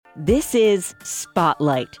This is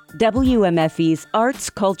Spotlight, WMFE's arts,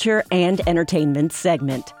 culture, and entertainment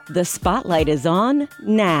segment. The spotlight is on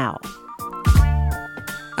now.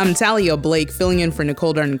 I'm Talia Blake, filling in for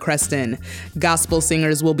Nicole Darden-Creston. Gospel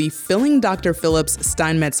singers will be filling Dr. Phillips'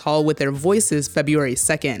 Steinmetz Hall with their voices February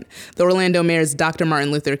 2nd. The Orlando Mayor's Dr. Martin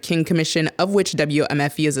Luther King Commission, of which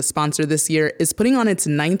WMFE is a sponsor this year, is putting on its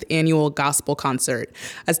 9th annual gospel concert.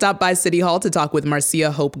 I stopped by City Hall to talk with Marcia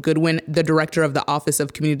Hope Goodwin, the director of the Office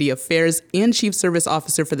of Community Affairs and Chief Service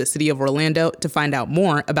Officer for the City of Orlando, to find out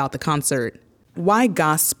more about the concert. Why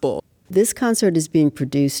gospel? This concert is being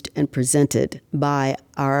produced and presented by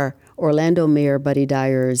our Orlando Mayor Buddy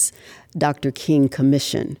Dyer's Dr. King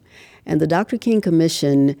Commission. And the Dr. King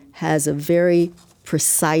Commission has a very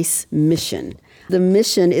precise mission. The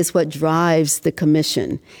mission is what drives the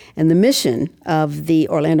commission. And the mission of the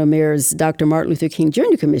Orlando Mayor's Dr. Martin Luther King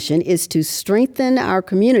Jr. Commission is to strengthen our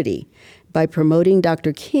community by promoting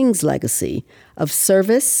Dr. King's legacy of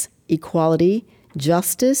service, equality,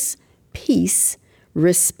 justice, peace,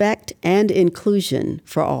 respect, and inclusion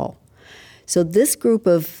for all. So this group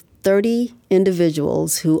of 30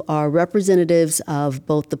 individuals who are representatives of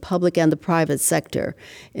both the public and the private sector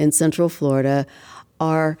in Central Florida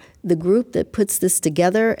are the group that puts this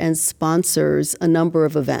together and sponsors a number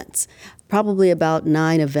of events, probably about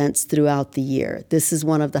 9 events throughout the year. This is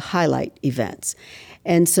one of the highlight events.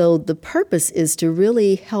 And so the purpose is to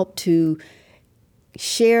really help to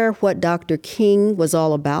share what Dr. King was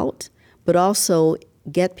all about, but also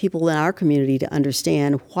get people in our community to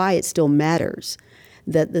understand why it still matters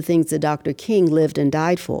that the things that Dr. King lived and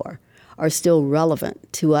died for are still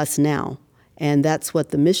relevant to us now. And that's what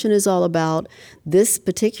the mission is all about. This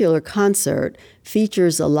particular concert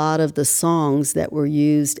features a lot of the songs that were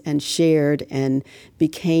used and shared and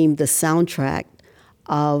became the soundtrack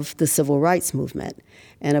of the civil rights movement.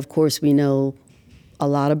 And of course, we know a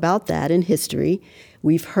lot about that in history.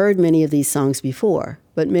 We've heard many of these songs before,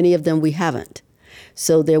 but many of them we haven't.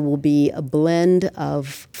 So there will be a blend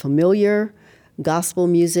of familiar gospel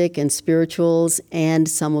music and spirituals and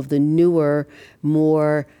some of the newer,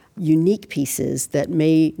 more unique pieces that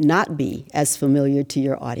may not be as familiar to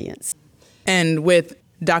your audience. And with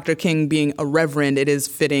Dr. King being a reverend, it is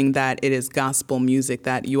fitting that it is gospel music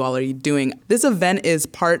that you all are doing. This event is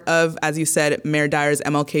part of, as you said, Mayor Dyer's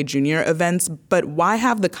MLK Jr. events, but why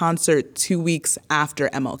have the concert 2 weeks after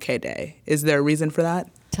MLK Day? Is there a reason for that?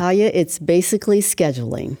 Talia, it's basically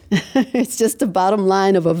scheduling. It's just the bottom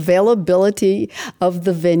line of availability of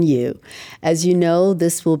the venue. As you know,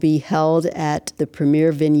 this will be held at the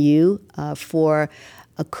premier venue for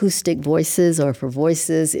acoustic voices or for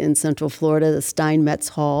voices in Central Florida, the Steinmetz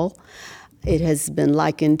Hall. It has been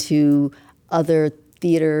likened to other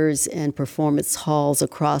theaters and performance halls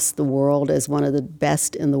across the world as one of the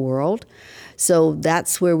best in the world. So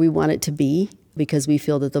that's where we want it to be, because we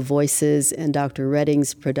feel that the voices and Dr.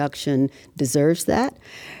 Redding's production deserves that.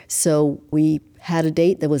 So we had a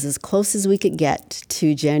date that was as close as we could get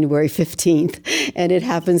to January 15th, and it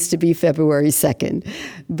happens to be February 2nd.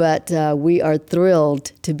 But we are thrilled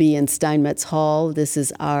to be in Steinmetz Hall. This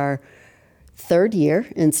is our 3rd year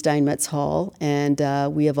in Steinmetz Hall, and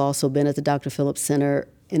we have also been at the Dr. Phillips Center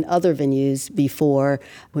in other venues before,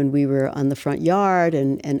 when we were on the front yard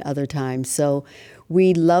and other times. So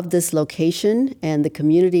we love this location, and the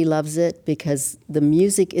community loves it because the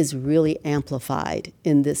music is really amplified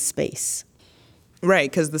in this space.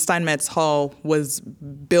 Right, because the Steinmetz Hall was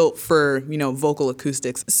built for, vocal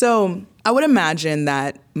acoustics. So I would imagine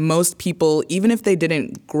that most people, even if they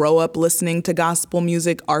didn't grow up listening to gospel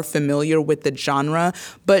music, are familiar with the genre.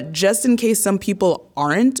 But just in case some people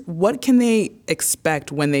aren't, what can they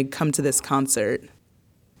expect when they come to this concert?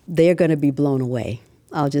 They're going to be blown away.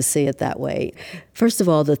 I'll just say it that way. First of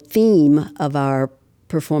all, the theme of our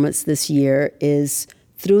performance this year is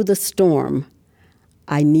Through the Storm,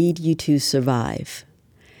 I Need You to Survive.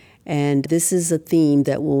 And this is a theme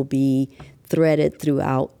that will be threaded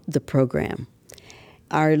throughout the program.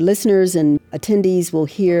 Our listeners and attendees will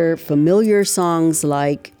hear familiar songs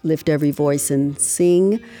like Lift Every Voice and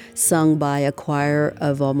Sing, sung by a choir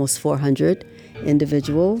of almost 400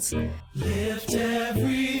 individuals. Lift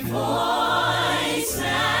every voice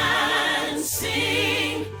and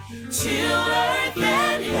sing till earth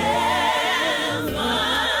and heaven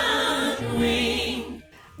ring.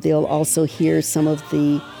 They'll also hear some of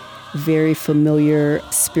the very familiar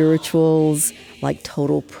spirituals like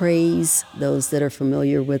Total Praise. Those that are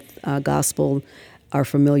familiar with gospel are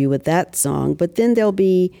familiar with that song. But then there'll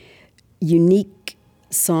be unique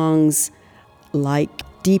songs like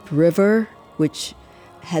Deep River, which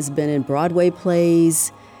has been in Broadway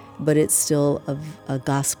plays, but it's still a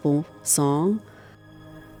gospel song.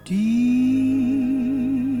 deep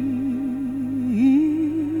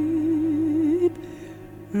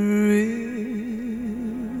river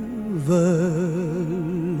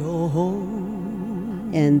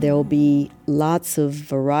long. And there will be lots of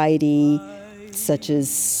variety, such as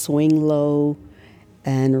Swing Low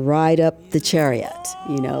and Ride Up the Chariot,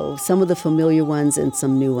 you know, some of the familiar ones and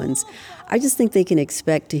some new ones. I just think they can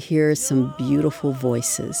expect to hear some beautiful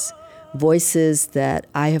voices, voices that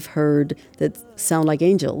I have heard that sound like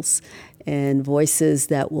angels, and voices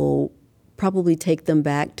that will probably take them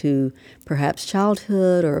back to perhaps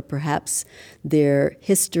childhood or perhaps their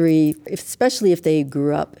history, especially if they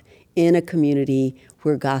grew up in a community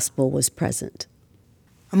where gospel was present.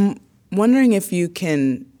 I'm wondering if you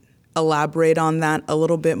can elaborate on that a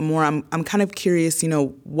little bit more. I'm kind of curious, you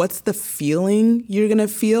know, what's the feeling you're going to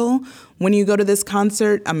feel when you go to this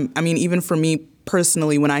concert? I mean, even for me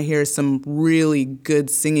personally, when I hear some really good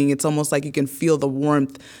singing, it's almost like you can feel the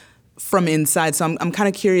warmth from inside. So I'm kind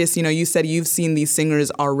of curious, you know, you said you've seen these singers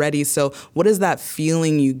already. So what is that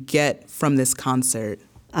feeling you get from this concert?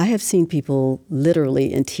 I have seen people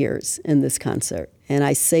literally in tears in this concert. And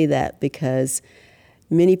I say that because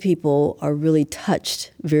many people are really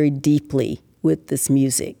touched very deeply with this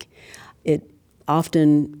music. It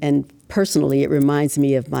often, and personally, it reminds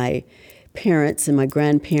me of my parents and my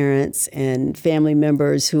grandparents and family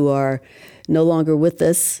members who are no longer with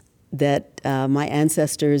us, that my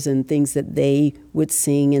ancestors and things that they would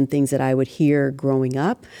sing and things that I would hear growing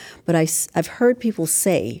up. But I've heard people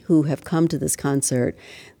say who have come to this concert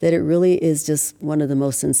that it really is just one of the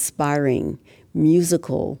most inspiring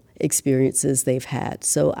musical experiences they've had.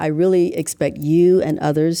 So I really expect you and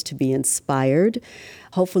others to be inspired,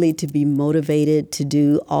 hopefully to be motivated to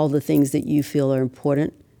do all the things that you feel are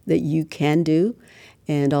important that you can do,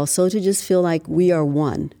 and also to just feel like we are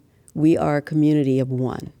one. We are a community of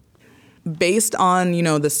one. Based on, you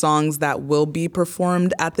know, the songs that will be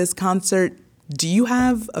performed at this concert, do you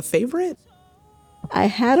have a favorite? I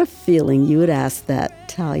had a feeling you would ask that,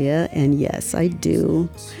 Talia, and yes, I do.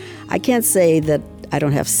 I can't say that I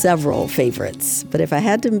don't have several favorites, but if I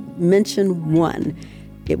had to mention one,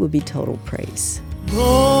 it would be Total Praise.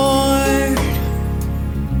 Lord,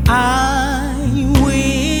 I will lift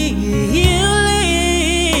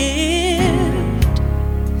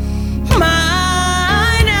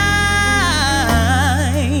mine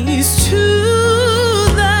eyes to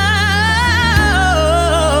the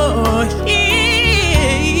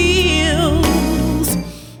hills.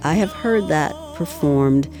 I have heard that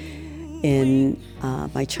performed in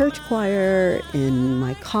my church choir, in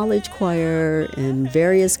my college choir, in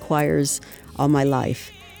various choirs all my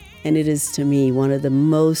life. And it is, to me, one of the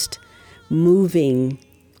most moving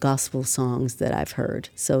gospel songs that I've heard.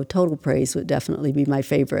 So Total Praise would definitely be my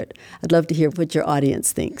favorite. I'd love to hear what your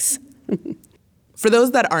audience thinks. For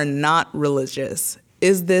those that are not religious,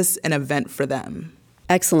 is this an event for them?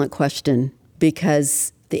 Excellent question,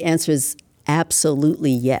 because the answer is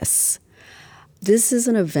absolutely yes. This is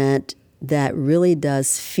an event that really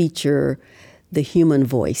does feature the human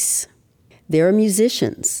voice. There are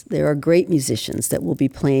musicians, there are great musicians that will be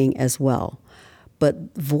playing as well,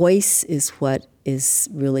 but voice is what is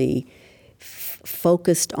really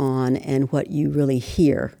focused on and what you really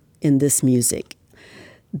hear in this music.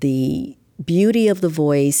 The beauty of the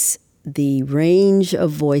voice, the range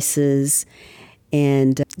of voices,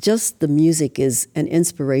 and just the music is an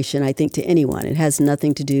inspiration, I think, to anyone. It has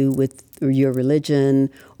nothing to do with your religion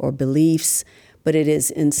or beliefs, but it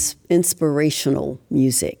is inspirational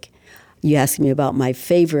music. You asked me about my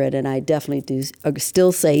favorite, and I definitely do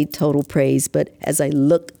still say Total Praise, but as I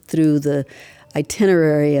look through the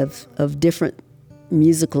itinerary of different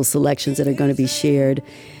musical selections that are going to be shared,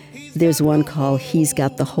 there's one called He's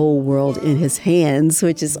Got the Whole World in His Hands,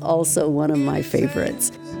 which is also one of my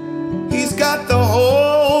favorites. He's got the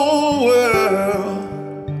whole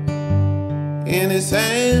world in his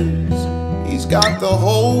hands. He's got the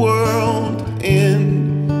whole world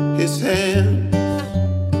in his hands.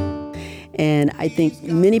 And I think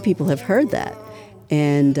many people have heard that.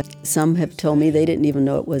 And some have told me they didn't even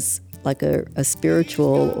know it was like a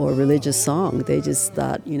spiritual or religious song. They just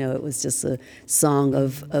thought, you know, it was just a song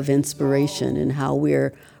of inspiration and how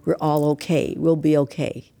we're all okay. We'll be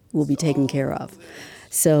okay. We'll be taken care of.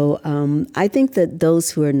 So I think that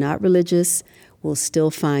those who are not religious will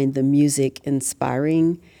still find the music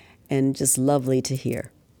inspiring and just lovely to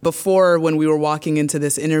hear. Before, when we were walking into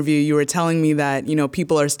this interview, you were telling me that,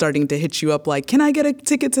 people are starting to hit you up like, can I get a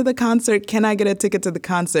ticket to the concert? Can I get a ticket to the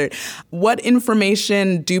concert? What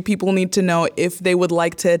information do people need to know if they would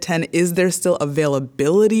like to attend? Is there still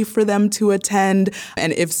availability for them to attend?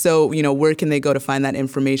 And if so, where can they go to find that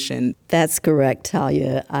information? That's correct,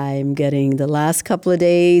 Talia. I'm getting the last couple of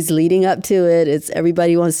days leading up to it. It's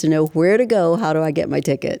everybody wants to know where to go. How do I get my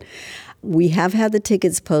ticket? We have had the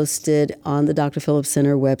tickets posted on the Dr. Phillips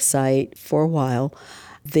Center website for a while.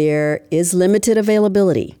 There is limited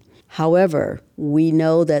availability. However, we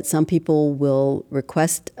know that some people will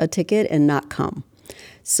request a ticket and not come.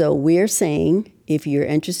 So we're saying if you're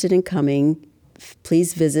interested in coming,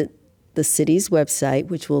 please visit the city's website,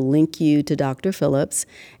 which will link you to Dr. Phillips,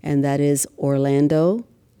 and that is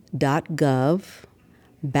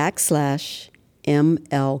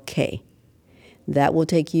orlando.gov/MLK. That will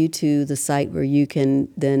take you to the site where you can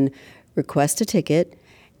then request a ticket,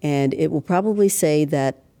 and it will probably say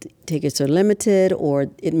that tickets are limited, or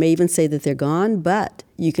it may even say that they're gone, but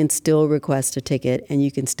you can still request a ticket and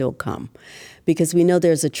you can still come because we know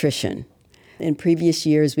there's attrition. In previous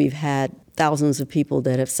years, we've had thousands of people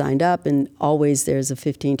that have signed up, and always there's a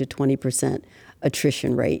 15 to 20%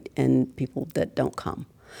 attrition rate and people that don't come.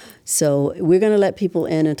 So we're going to let people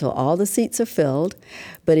in until all the seats are filled.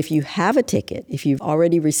 But if you have a ticket, if you've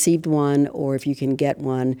already received one, or if you can get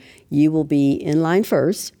one, you will be in line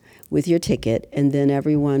first with your ticket, and then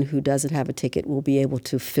everyone who doesn't have a ticket will be able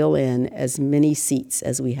to fill in as many seats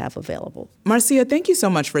as we have available. Marcia, thank you so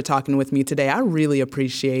much for talking with me today. I really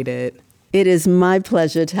appreciate it. It is my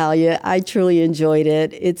pleasure, Talia. I truly enjoyed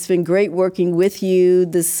it. It's been great working with you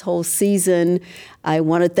this whole season. I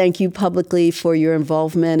want to thank you publicly for your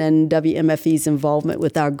involvement and WMFE's involvement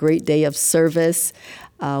with our Great Day of Service,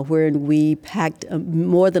 wherein we packed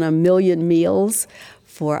more than 1 million meals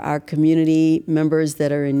for our community members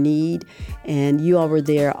that are in need. And you all were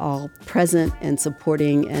there, all present and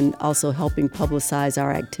supporting and also helping publicize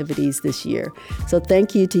our activities this year. So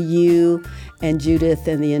thank you to you and Judith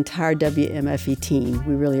and the entire WMFE team.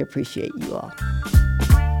 We really appreciate you all.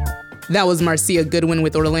 That was Marcia Goodwin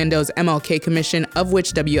with Orlando's MLK Commission, of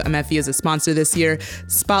which WMFE is a sponsor this year.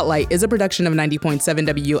 Spotlight is a production of 90.7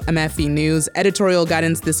 WMFE News. Editorial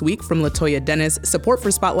guidance this week from Latoya Dennis. Support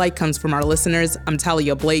for Spotlight comes from our listeners. I'm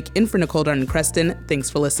Talia Blake, in for Nicole Darden-Creston. Thanks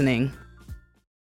for listening.